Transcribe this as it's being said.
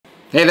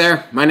Hey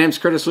there, my name's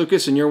Curtis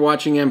Lucas and you're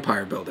watching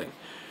Empire Building.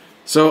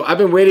 So I've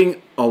been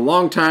waiting a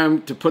long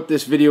time to put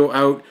this video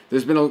out.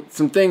 There's been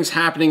some things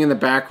happening in the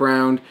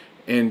background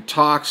in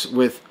talks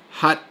with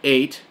Hut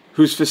 8,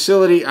 whose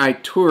facility I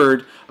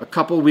toured a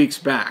couple weeks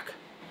back.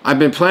 I've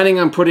been planning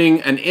on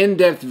putting an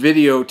in-depth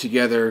video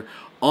together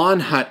on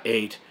Hut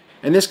 8,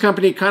 and this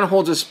company kind of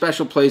holds a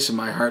special place in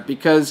my heart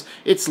because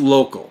it's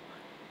local.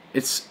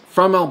 It's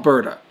from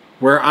Alberta,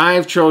 where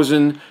I've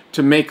chosen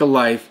to make a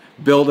life,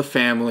 build a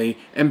family,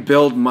 and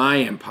build my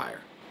empire.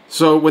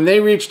 So when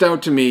they reached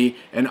out to me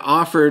and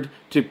offered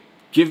to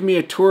give me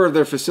a tour of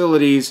their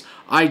facilities,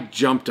 I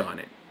jumped on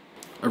it.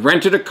 I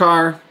rented a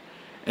car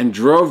and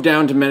drove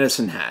down to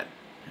Medicine Hat.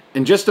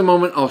 In just a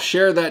moment, I'll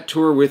share that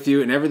tour with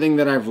you and everything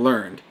that I've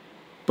learned.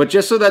 But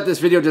just so that this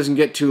video doesn't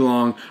get too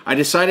long, I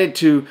decided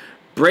to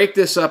break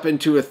this up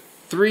into a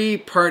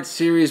 3-part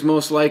series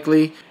most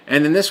likely.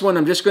 And in this one,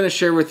 I'm just going to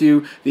share with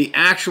you the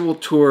actual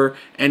tour,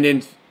 and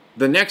in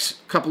the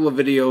next couple of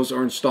videos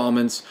or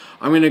installments,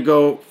 I'm going to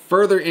go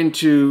further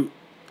into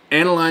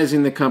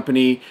analyzing the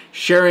company,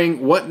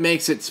 sharing what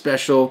makes it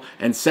special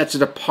and sets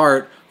it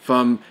apart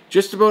from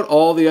just about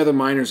all the other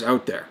miners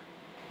out there.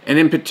 And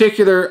in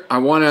particular, I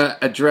want to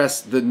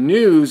address the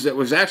news that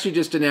was actually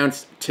just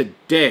announced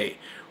today,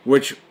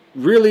 which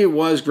really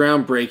was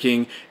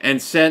groundbreaking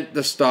and sent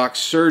the stock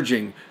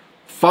surging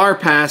far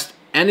past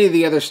any of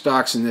the other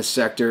stocks in this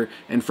sector,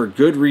 and for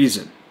good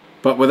reason.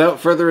 But without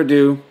further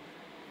ado,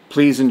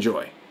 please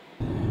enjoy.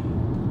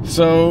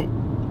 So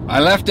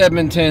I left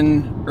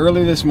Edmonton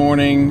early this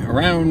morning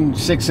around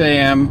 6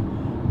 a.m.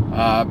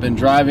 Been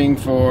driving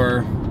for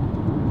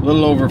a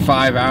little over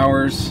 5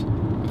 hours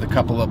with a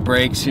couple of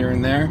breaks here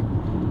and there.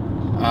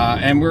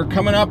 And we're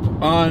coming up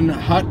on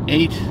Hut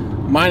 8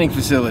 mining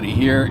facility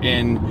here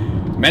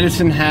in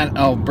Medicine Hat,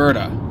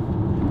 Alberta.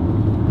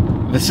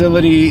 The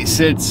facility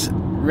sits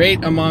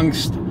right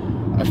amongst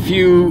a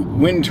few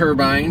wind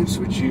turbines,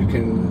 which you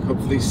can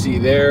hopefully see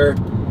there.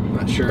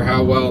 Not sure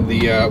how well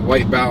the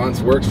white balance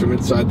works from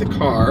inside the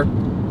car.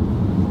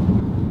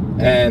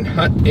 And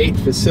Hut 8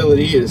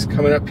 facility is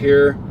coming up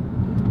here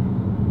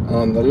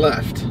on the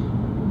left,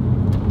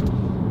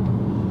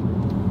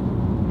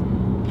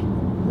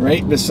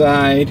 right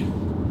beside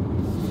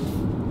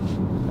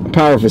a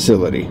power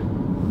facility.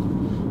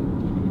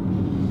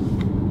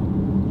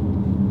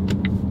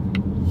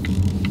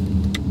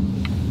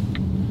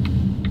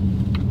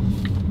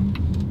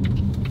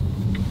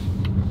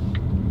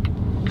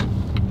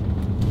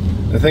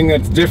 The thing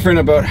that's different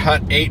about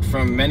Hut 8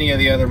 from many of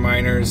the other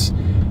miners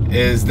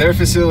is their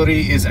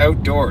facility is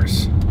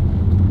outdoors.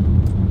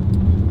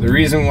 The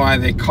reason why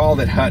they called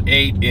it Hut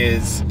 8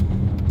 is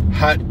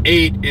Hut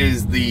 8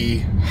 is the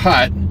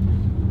hut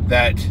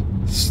that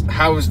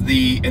housed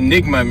the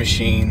Enigma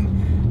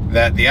machine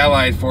that the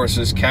Allied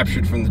forces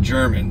captured from the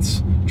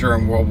Germans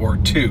during World War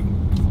II.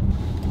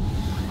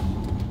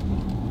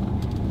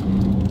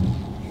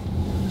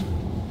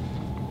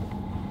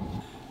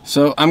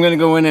 So I'm going to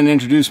go in and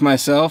introduce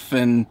myself,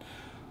 and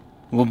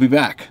we'll be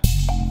back.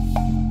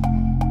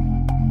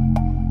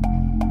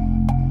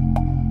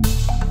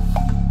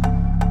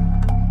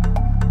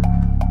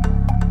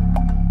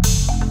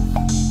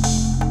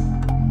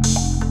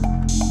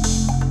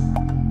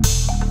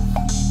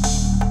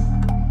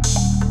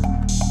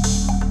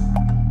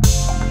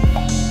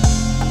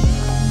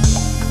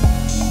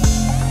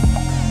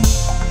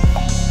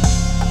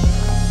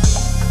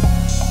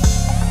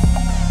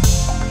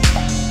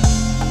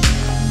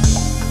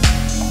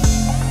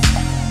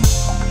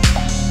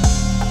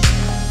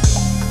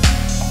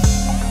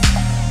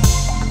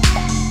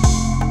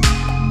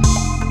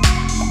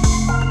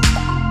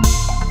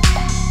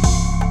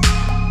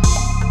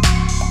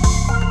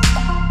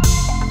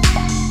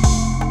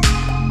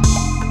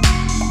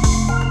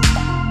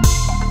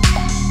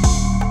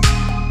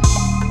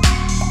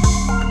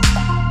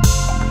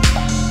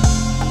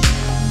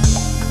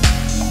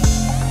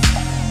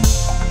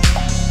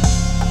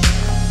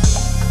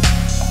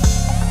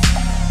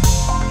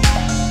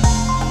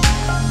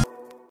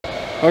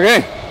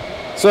 Okay,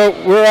 so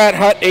we're at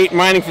Hut 8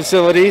 mining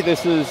facility.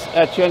 This is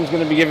Etienne's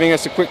going to be giving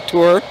us a quick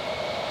tour.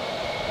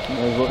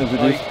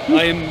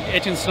 I am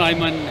Etienne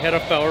Snyman, head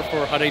of power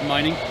for Hut 8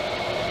 mining.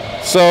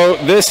 So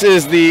this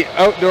is the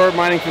outdoor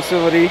mining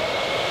facility,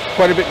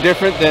 quite a bit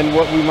different than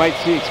what we might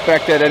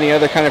expect at any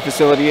other kind of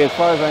facility. As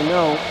far as I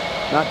know,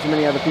 not too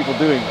many other people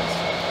doing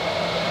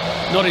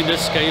this. Not in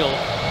this scale.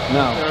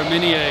 No. There are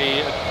many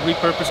a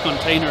repurposed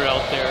container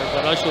out there,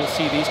 but as you'll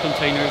see, these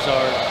containers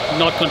are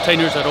not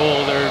containers at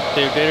all.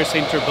 They're data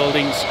center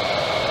buildings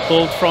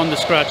built from the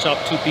scratch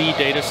up to be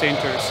data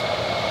centers.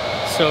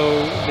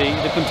 So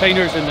the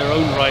containers in their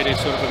own right is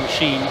sort of a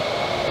machine,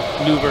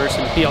 maneuvers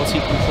and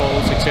PLC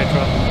controls, etc.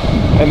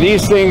 And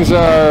these things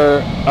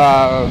are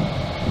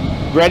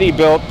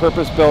ready-built,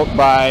 purpose-built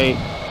by,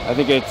 I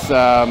think it's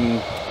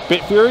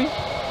Bitfury?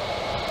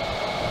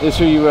 Is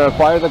who you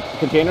acquire the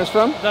containers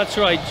from? That's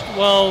right.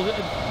 Well,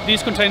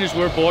 these containers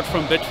were bought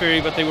from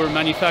Bitfury, but they were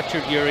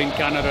manufactured here in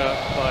Canada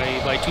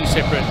by two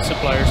separate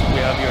suppliers that we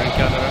have here in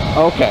Canada.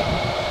 Okay.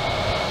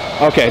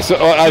 Okay, so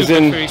as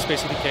in Battery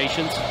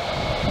specifications.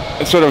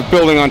 sort of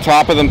building on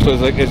top of them, so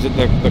is it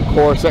the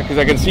core set? Because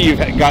I can see you've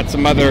got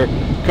some other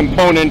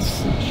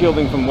components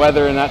shielding from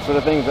weather and that sort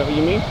of thing. Is that what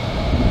you mean?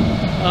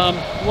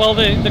 Well,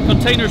 the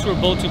containers were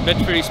built to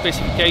battery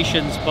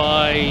specifications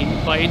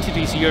by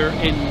entities here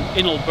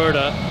in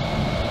Alberta.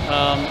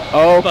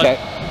 Okay.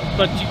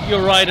 But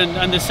you're right,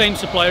 and the same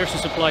suppliers who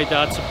supplied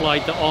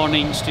the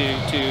awnings to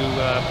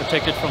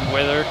protect it from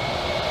weather.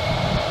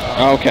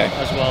 Okay.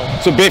 As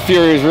well. So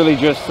Bitfury is really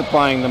just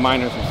supplying the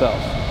miners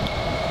themselves?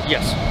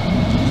 Yes.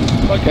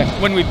 Okay.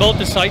 When we built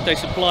the site, they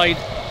supplied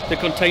the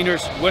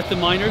containers with the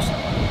miners,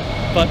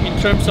 but in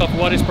terms of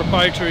what is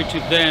proprietary to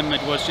them,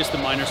 it was just the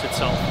miners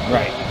itself.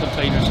 Right. The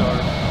containers are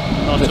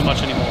not so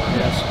much anymore.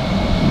 Yes.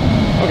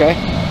 Okay.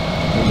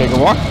 Can we take a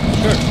walk?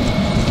 Sure.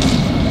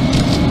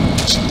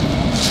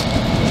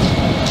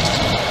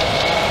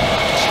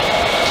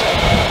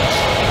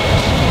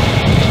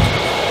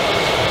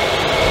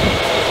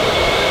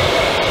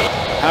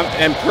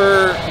 And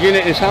per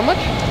unit is how much?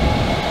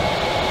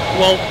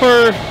 Well,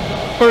 per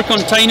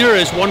container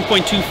is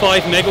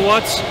 1.25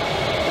 megawatts.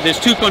 There's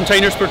 2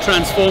 containers per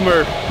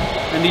transformer,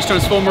 and these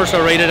transformers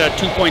are rated at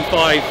 2.5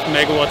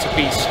 megawatts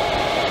apiece.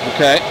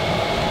 Okay.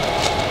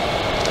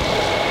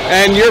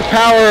 And your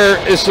power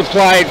is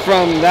supplied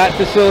from that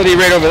facility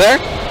right over there?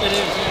 It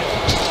is,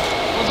 yes.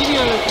 I'll give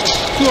you a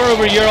tour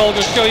over here. I'll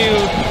just show you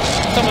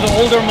some of the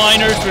older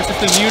miners versus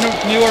the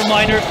newer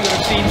miners. You'll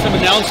have seen some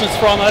announcements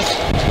from us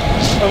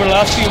over the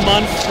last few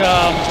months.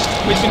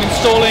 We've been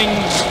installing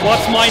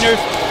Watts miners,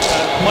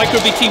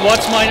 micro BT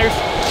Watts miners,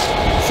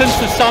 since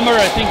the summer.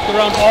 I think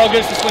around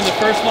August is when the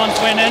first ones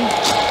went in.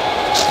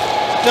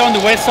 They're on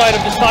the west side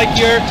of the site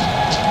here.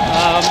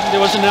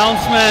 There was an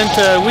announcement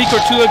a week or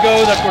 2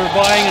 ago that we're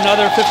buying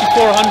another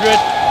 5,400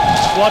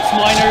 Watts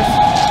miners.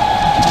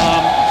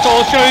 So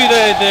I'll show you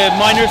the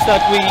miners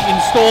that we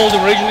installed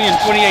originally in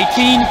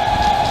 2018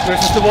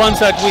 versus the ones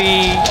that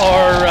we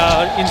are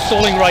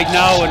installing right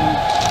now and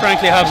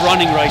frankly have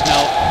running right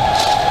now.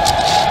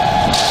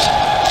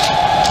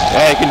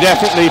 Yeah, you can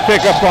definitely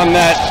pick up on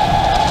that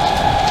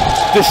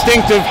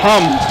distinctive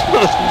hum.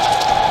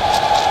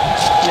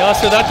 Yeah,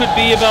 so that would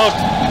be about,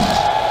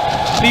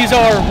 these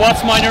are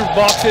Watts miner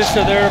boxes,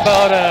 so they're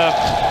about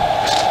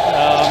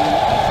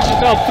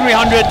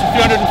 300 to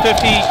 350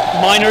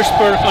 miners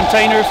per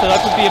container, so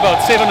that would be about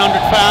 700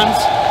 fans.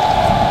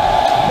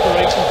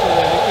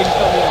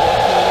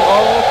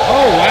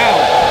 Oh wow,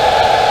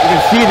 you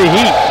can see the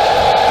heat.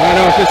 I don't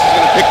know if this is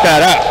going to pick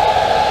that up.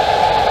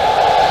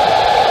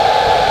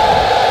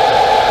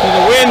 So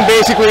the wind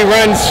basically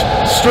runs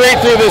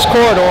straight through this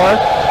corridor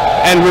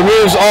and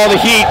removes all the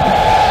heat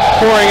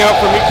pouring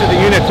out from each of the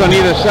units on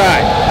either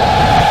side.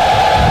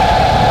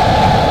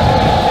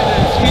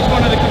 Each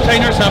one of the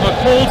containers have a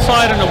cold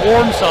side and a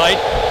warm side.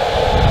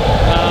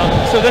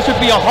 So this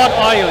would be a hot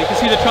aisle. You can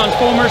see the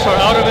transformers are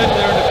out of it,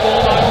 they're in the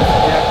cold aisle.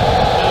 Yeah.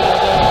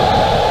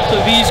 So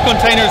these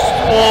containers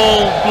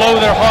all blow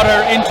their hot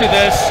air into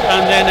this,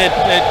 and then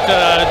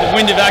the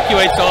wind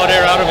evacuates the hot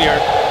air out of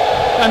here.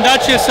 And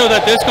that's just so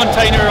that this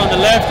container on the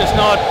left is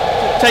not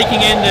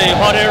taking in the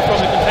hot air from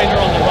the container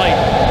on the right.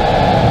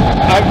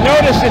 I've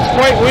noticed it's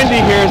quite windy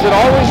here. Is it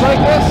always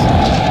like this?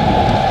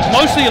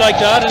 Mostly like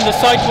that, and the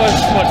site was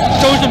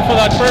chosen for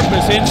that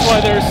purpose. Hence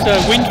why there's a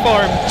wind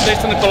farm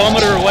less than a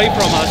kilometer away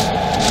from us.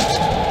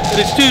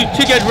 But it's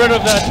to get rid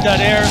of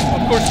that air.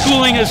 Of course,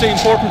 cooling is an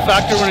important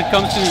factor when it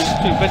comes to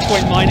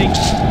Bitcoin mining.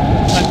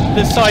 And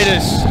this site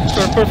is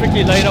sort of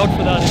perfectly laid out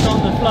for that. It's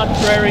on the flat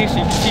prairie,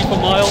 so you can see for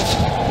miles.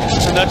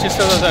 And that's just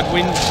so that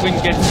wind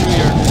gets through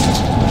here.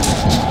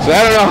 So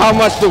I don't know how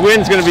much the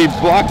wind's going to be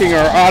blocking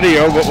our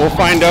audio, but we'll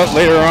find out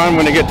later on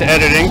when I get to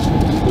editing.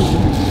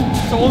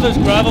 So all this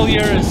gravel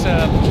here is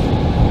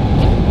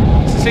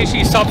it's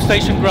essentially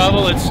substation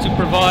gravel. It's to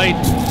provide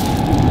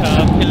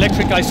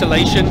electric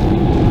isolation,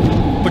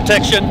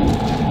 protection.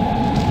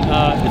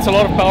 It's a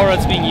lot of power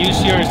that's being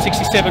used here. It's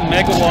 67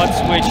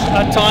 megawatts, which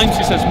at times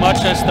is as much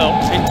as the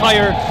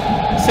entire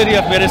city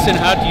of Medicine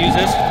Hat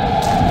uses.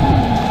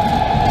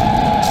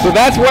 So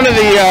that's one of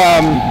the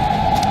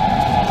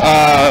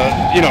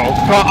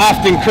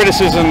often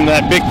criticism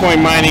that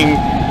Bitcoin mining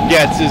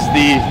gets is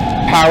the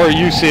power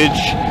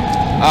usage.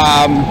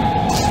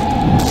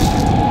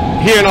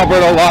 Here in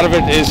Alberta, a lot of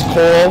it is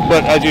coal,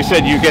 but as you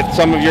said, you get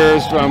some of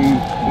yours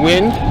from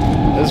wind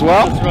as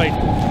well? That's right.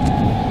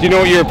 Do you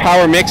know what your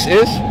power mix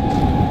is?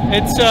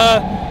 It's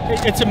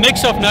a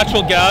mix of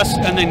natural gas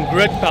and then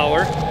grid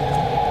power.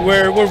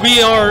 Where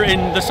we are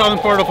in the southern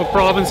part of a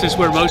province is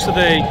where most of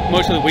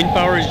the wind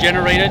power is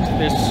generated.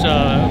 There's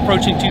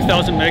approaching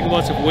 2,000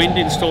 megawatts of wind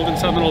installed in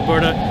southern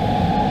Alberta.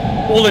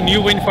 All the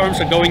new wind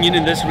farms are going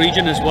in this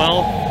region as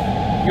well.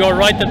 You are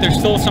right that there's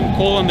still some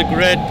coal on the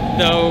grid,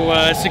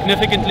 though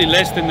significantly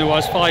less than there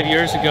was 5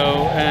 years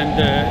ago, and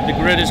the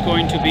grid is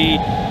going to be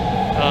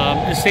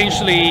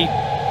essentially,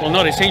 well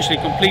not essentially,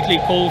 completely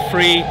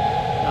coal-free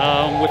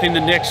within the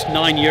next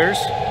 9 years.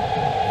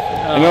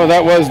 I know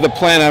that was the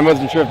plan. I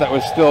wasn't sure if that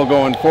was still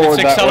going forward.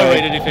 It's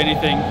accelerated, if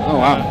anything. Oh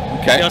wow.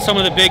 Okay. Yeah, some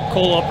of the big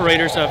coal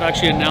operators have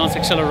actually announced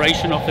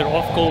acceleration of their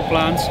off-coal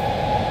plants.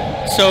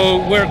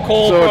 So where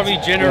coal probably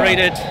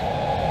generated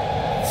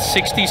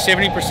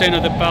 60-70%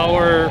 of the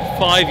power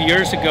 5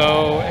 years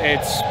ago,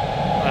 it's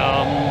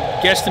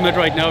guesstimate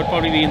right now it'd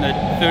probably be in the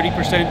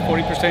 30%,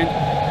 40%,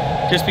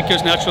 just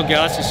because natural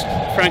gas is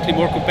frankly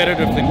more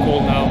competitive than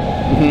coal now.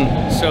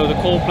 So the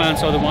coal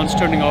plants are the ones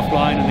turning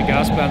offline and the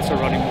gas plants are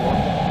running more.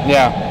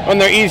 Yeah,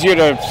 and they're easier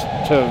to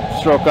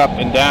stroke up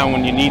and down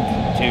when you need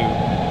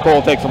to.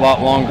 Coal takes a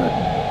lot longer.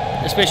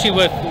 Especially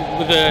with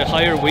the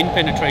higher wind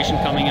penetration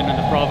coming in the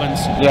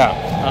province. Yeah.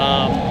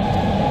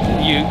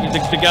 The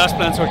gas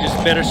plants are just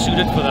better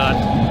suited for that.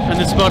 And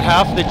it's about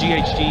half the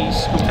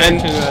GHGs compared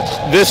to...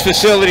 this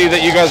facility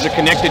that you guys are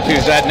connected to,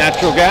 is that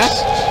natural gas?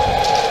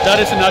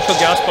 That is a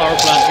natural gas power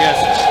plant, yes.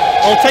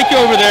 I'll take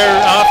you over there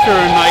after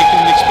and I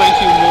can explain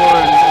to you more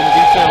in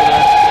detail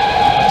there.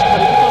 But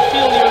if you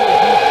feel here...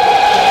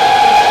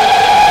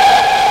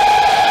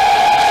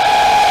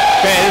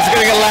 Okay, this is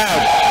going to get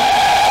loud.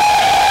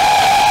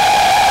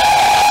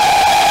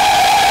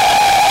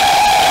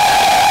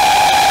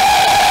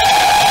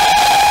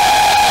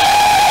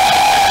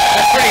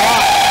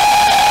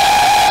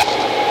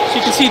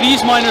 See,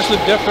 these miners look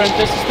different.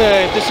 This is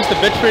the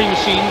bit free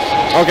machines.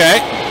 Okay.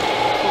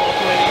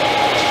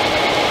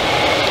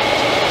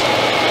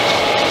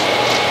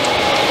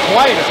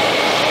 Quieter.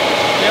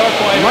 They are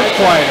quieter. Much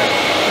quieter.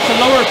 It's a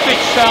lower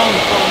pitch sound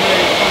from the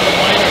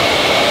miner.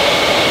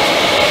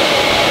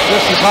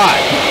 This is hot.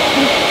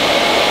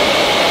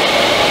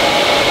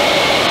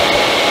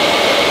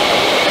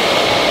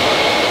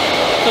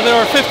 So there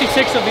are 56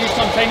 of these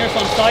containers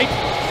on site.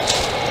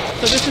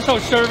 So this is our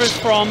service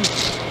from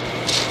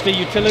the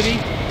utility. You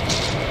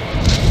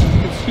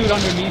can scoot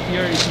underneath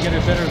here, you can get a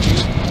better view.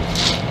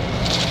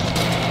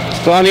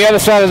 So on the other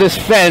side of this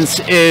fence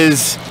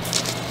is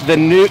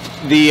the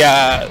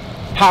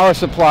power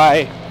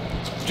supply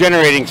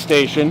generating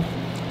station.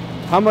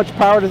 How much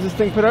power does this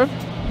thing put out?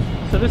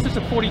 So this is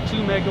a 42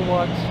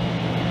 megawatt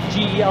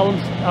GE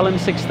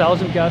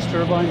LM6000 gas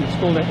turbine. It's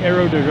called an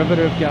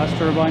aeroderivative gas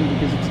turbine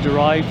because it's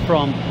derived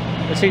from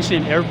essentially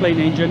an airplane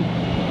engine.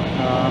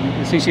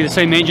 Essentially the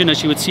same engine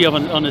as you would see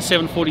on a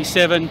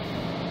 747.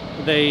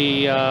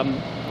 They,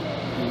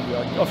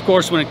 of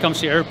course, when it comes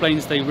to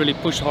airplanes, they really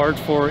push hard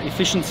for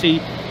efficiency,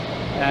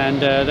 and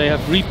they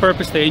have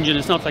repurposed the engine.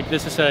 It's not like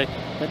this is an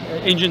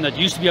engine that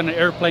used to be on an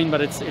airplane,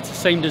 but it's the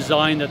same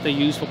design that they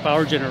use for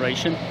power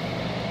generation.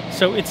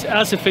 So it's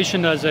as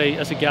efficient as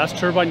a gas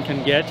turbine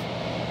can get,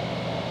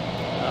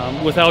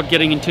 without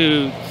getting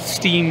into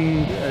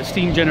steam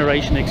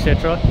generation,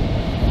 etc.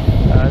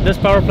 This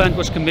power plant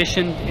was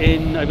commissioned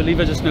in, I believe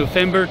it was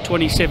November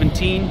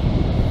 2017,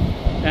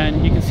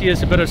 and you can see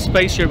there's a bit of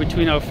space here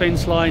between our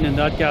fence line and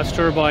that gas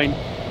turbine,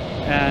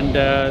 and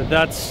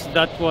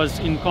that was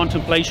in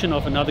contemplation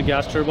of another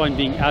gas turbine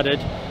being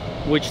added,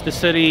 which the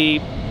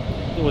city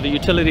or the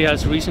utility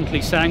has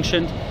recently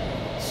sanctioned.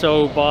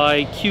 So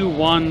by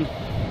Q1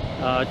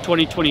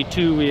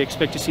 2022 we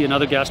expect to see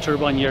another gas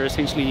turbine here,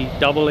 essentially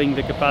doubling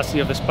the capacity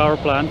of this power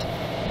plant.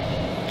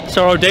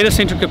 So our data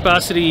center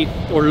capacity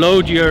or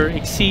load here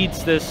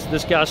exceeds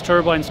this gas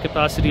turbine's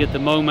capacity at the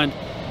moment.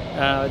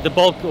 The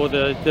bulk or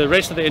the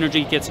rest of the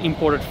energy gets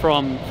imported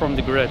from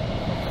the grid.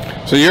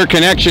 So your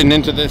connection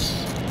into this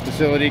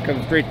facility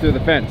comes straight through the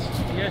fence?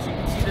 Yes, you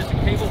can see there's a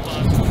cable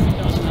bus, a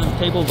 3,000 amp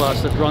cable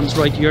bus that runs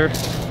right here.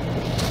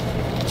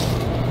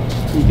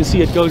 You can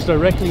see it goes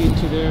directly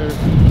into their,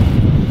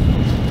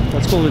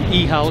 that's called an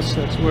E-house,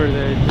 that's where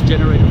the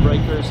generator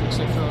breakers,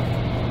 etc.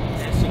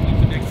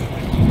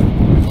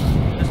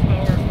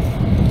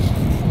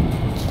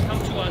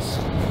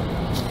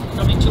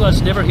 To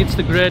us never hits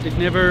the grid.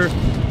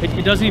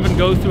 It doesn't even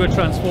go through a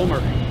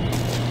transformer.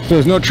 So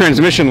there's no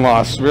transmission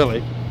loss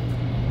really,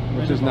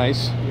 which is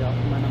nice. Yeah,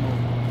 minimal.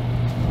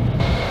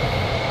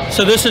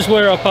 So this is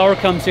where our power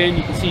comes in.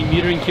 You can see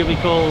metering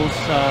cubicles,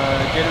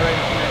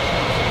 generator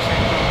connections, etc.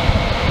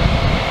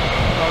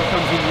 Power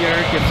comes in here,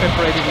 gets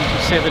separated into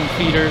 7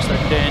 feeders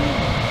that then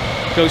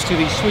goes to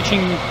these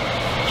switching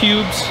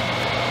cubes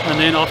and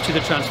then off to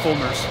the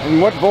transformers. And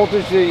what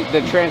voltage do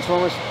the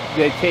transformers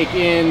they take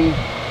in?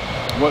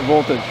 What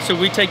voltage? So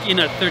we take in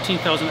at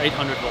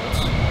 13,800 volts.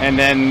 And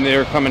then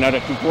they're coming out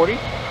at 240?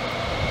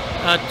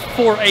 At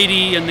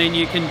 480, and then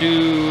you can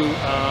do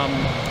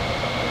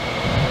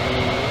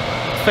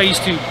phase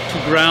to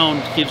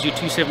ground gives you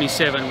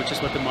 277, which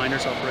is what the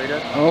miners operate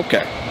at.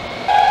 Okay.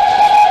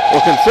 Well,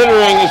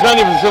 considering it's not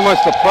even so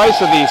much the price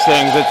of these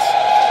things, it's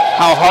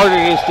how hard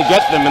it is to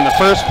get them in the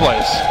first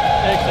place.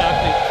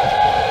 Exactly.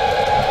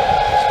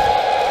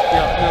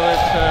 Yeah, no,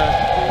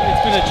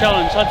 it's been a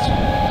challenge. That's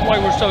why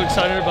we're so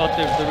excited about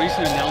the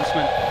recent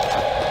announcement.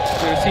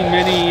 We're seeing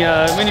many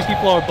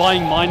people are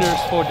buying miners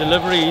for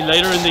delivery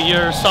later in the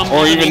year, some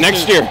or even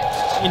next year.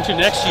 Into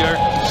next year.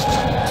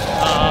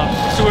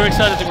 So we're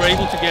excited that we're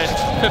able to get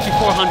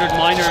 5,400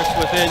 miners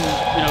within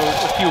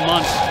a few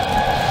months.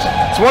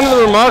 It's one of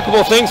the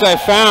remarkable things I've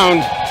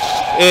found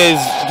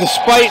is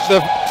despite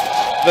the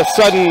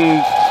sudden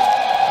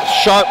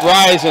sharp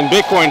rise in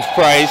Bitcoin's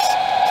price,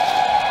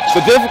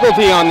 the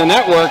difficulty on the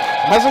network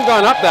hasn't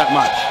gone up that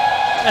much.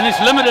 And it's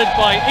limited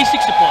by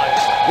ASIC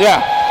suppliers.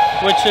 Yeah.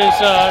 Which is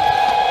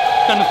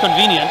kind of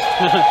convenient.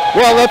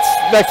 Well,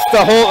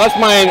 that's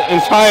my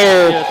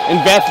entire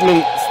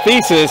investment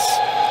thesis,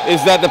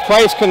 is that the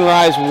price can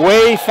rise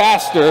way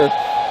faster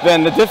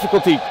than the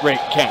difficulty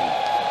rate can.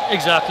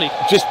 Exactly.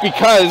 Just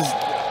because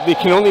they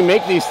can only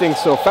make these things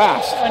so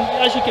fast. And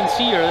as you can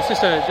see here, this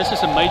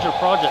is a major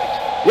project.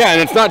 Yeah,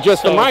 and it's not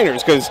just the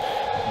miners, because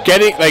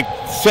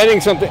setting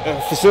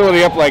a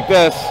facility up like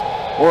this,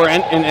 or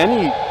in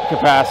any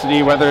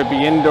capacity, whether it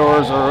be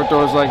indoors or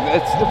outdoors,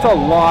 it's a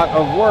lot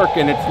of work,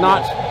 and it's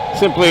not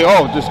simply,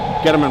 oh, just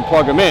get them and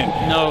plug them in.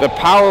 No. The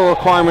power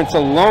requirements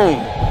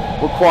alone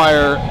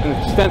require an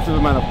extensive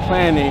amount of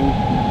planning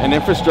and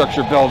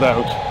infrastructure build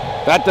out.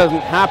 That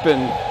doesn't happen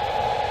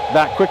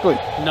that quickly.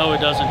 No, it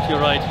doesn't. You're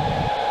right.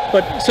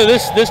 But so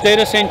this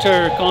data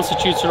center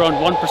constitutes around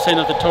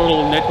 1% of the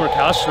total network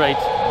hash rate.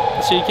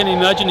 So you can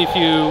imagine if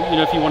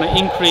you want to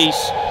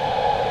increase,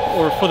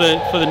 or for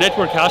the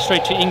network hash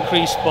rate to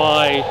increase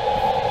by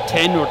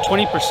 10 or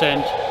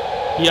 20%,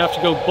 you have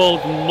to go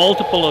build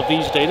multiple of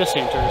these data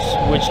centers,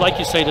 which, like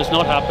you say, does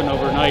not happen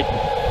overnight.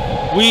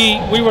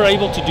 We were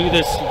able to do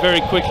this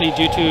very quickly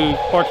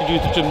partly due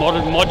to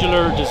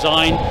modular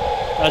design,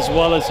 as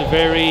well as a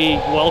very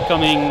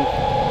welcoming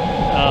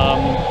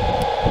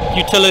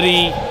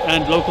utility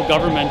and local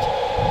government,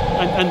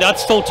 and that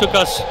still took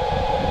us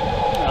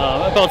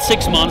about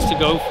 6 months to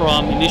go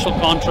from initial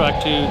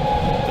contract to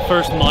the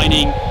first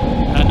mining,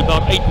 and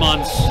about 8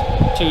 months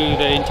to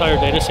the entire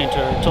data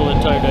center, until the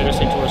entire data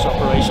center was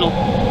operational.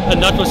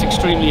 And that was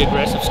extremely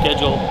aggressive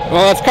schedule.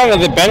 Well, that's kind of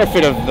the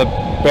benefit of the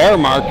bear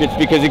markets,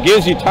 because it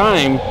gives you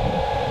time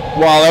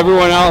while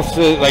everyone else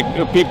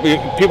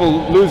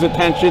people lose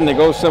attention, they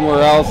go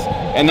somewhere else,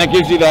 and that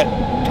gives you that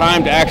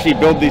time to actually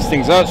build these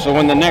things out. So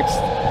when the next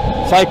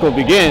cycle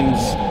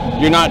begins,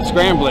 you're not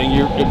scrambling.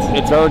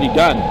 It's already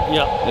done.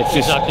 Yeah, it's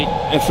exactly.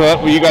 And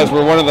so you guys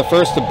were one of the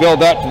first to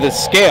build up to this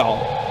scale.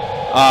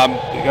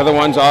 The other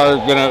ones are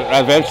going to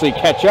eventually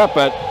catch up,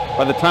 but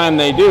by the time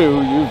they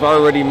do, you've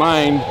already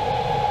mined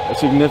a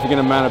significant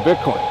amount of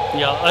Bitcoin.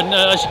 Yeah, and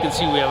as you can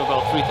see, we have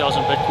about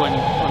 3,000 Bitcoin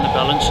on the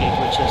balance sheet,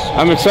 which is...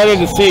 I'm excited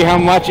to see how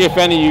much, if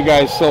any, you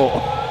guys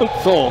sold.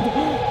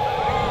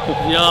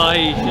 Yeah,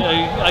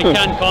 I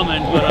can't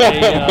comment, but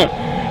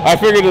I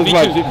figured as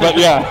much, but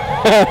yeah.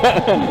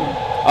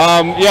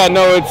 Yeah,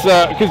 no, it's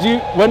because do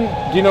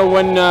you know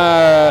when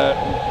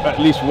at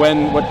least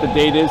what the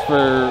date is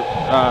for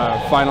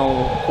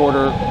final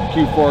quarter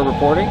Q4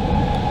 reporting?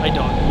 I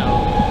don't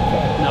know.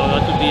 No,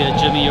 that would be a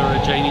Jimmy or a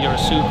Janie or a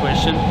Sue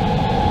question.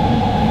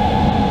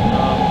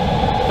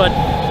 But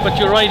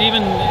you're right.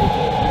 Even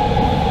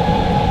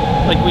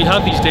we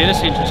have these data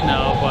centers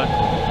now,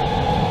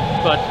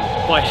 but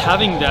by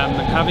having them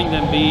and having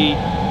them be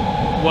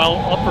well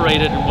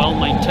operated and well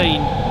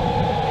maintained,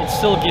 it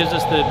still gives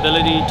us the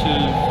ability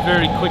to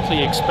very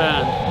quickly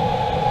expand.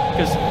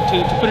 Because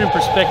to put it in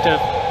perspective,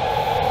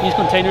 these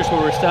containers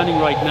where we're standing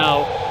right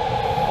now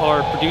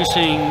are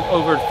producing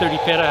over 30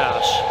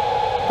 petahash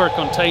per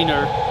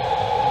container.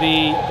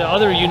 The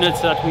other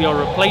units that we are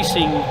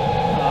replacing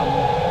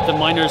the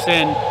miners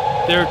in,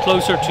 they're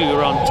closer to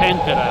around 10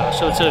 petahash.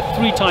 So it's a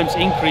 3 times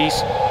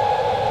increase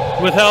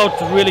without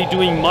really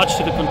doing much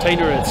to the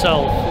container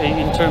itself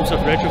in terms of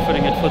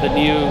retrofitting it for the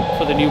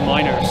new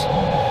miners.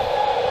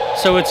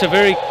 So it's a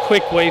very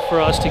quick way for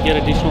us to get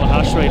additional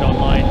hash rate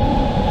online.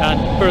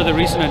 And per the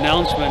recent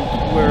announcement,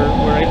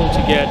 we're able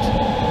to get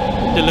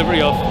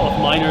delivery of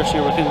miners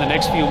here within the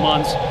next few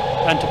months,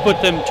 and to put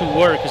them to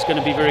work is going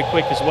to be very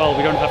quick as well.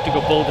 We don't have to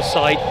go build a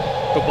site,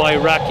 go buy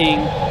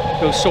racking,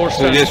 go source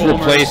transformers. So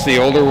just replace the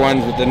older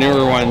ones with the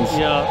newer ones,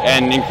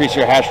 and increase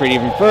your hash rate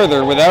even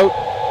further without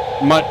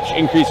much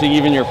increasing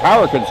even your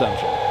power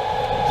consumption.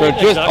 So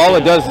all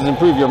it does is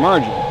improve your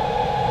margin.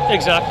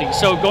 Exactly.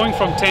 So going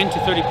from 10 to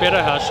 30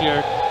 petahash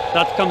here,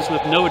 that comes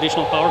with no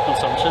additional power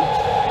consumption.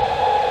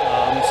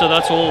 So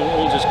that's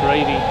all just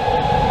gravy.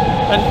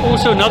 And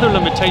also another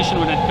limitation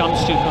when it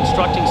comes to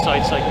constructing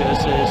sites like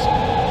this is,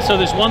 so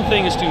there's one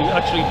thing is to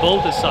actually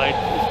build a site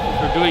if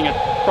you're doing it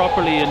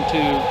properly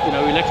into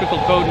electrical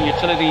code and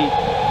utility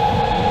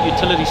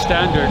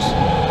standards.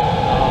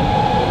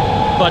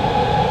 But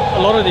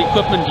a lot of the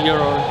equipment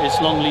here is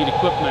long lead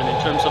equipment in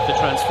terms of the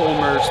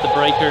transformers, the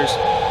breakers,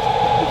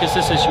 because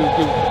you're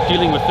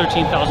dealing with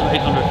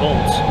 13,800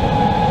 volts.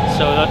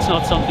 So that's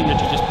not something that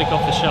you just pick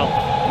off the shelf.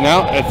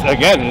 No, it's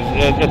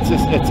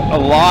a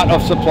lot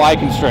of supply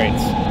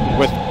constraints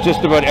with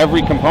just about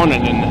every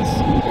component in this.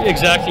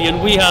 Exactly,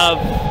 and we have,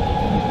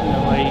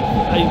 I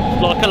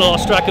kind of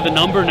lost track of the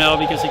number now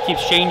because it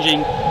keeps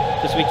changing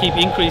as we keep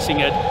increasing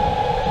it,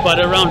 but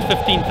around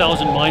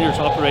 15,000 miners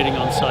operating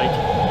on site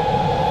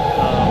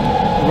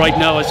right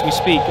now as we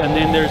speak. And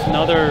then there's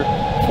another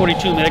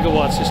 42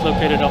 megawatts just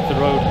located up the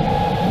road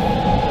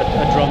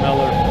at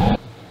Drumheller.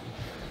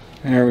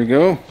 There we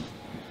go.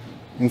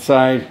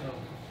 Inside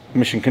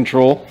mission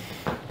control.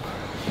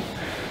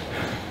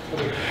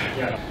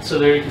 So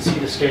there you can see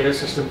the SCADA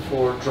system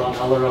for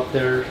Drumheller up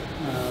there.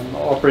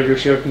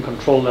 operators here can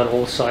control that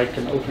whole site,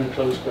 can open and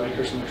close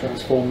breakers and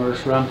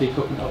transformers, ramp the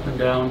equipment up and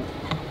down.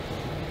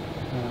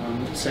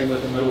 Same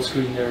with the middle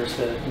screen, there's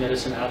the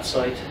Medicine Hat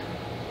site.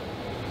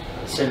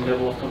 Same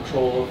level of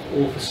control of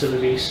all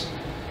facilities.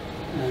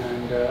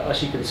 And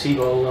as you can see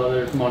by all the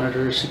other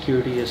monitors,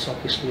 security is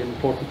obviously an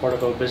important part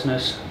of our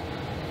business.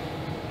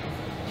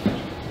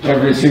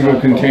 Every single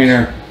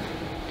container.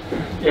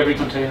 Every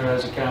container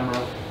has a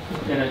camera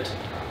in it,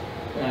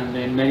 and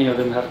then many of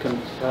them have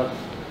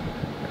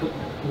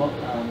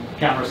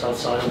cameras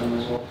outside of them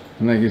as well.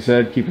 And like you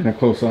said, keeping a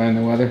close eye on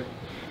the weather.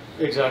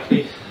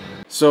 Exactly.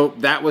 So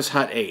that was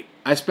Hut 8.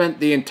 I spent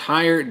the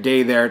entire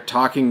day there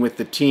talking with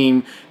the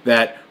team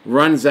that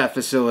runs that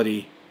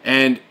facility,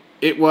 and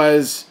it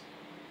was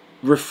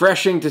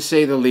refreshing to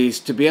say the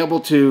least to be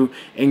able to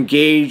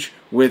engage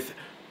with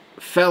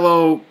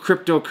fellow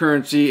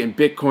cryptocurrency and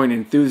Bitcoin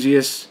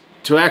enthusiasts,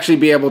 to actually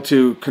be able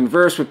to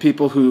converse with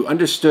people who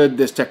understood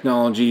this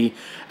technology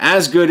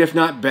as good, if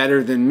not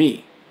better, than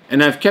me.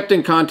 And I've kept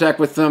in contact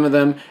with some of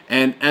them,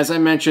 and as I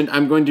mentioned,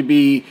 I'm going to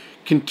be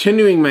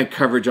continuing my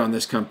coverage on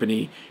this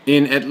company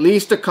in at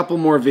least a couple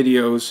more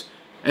videos,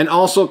 and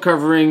also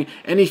covering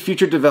any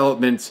future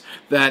developments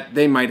that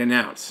they might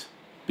announce,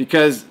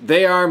 because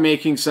they are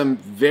making some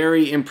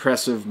very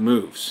impressive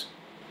moves.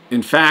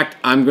 In fact,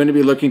 I'm going to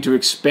be looking to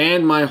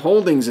expand my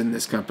holdings in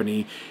this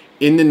company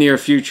in the near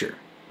future.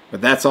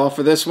 But that's all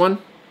for this one.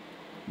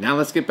 Now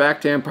let's get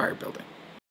back to empire building.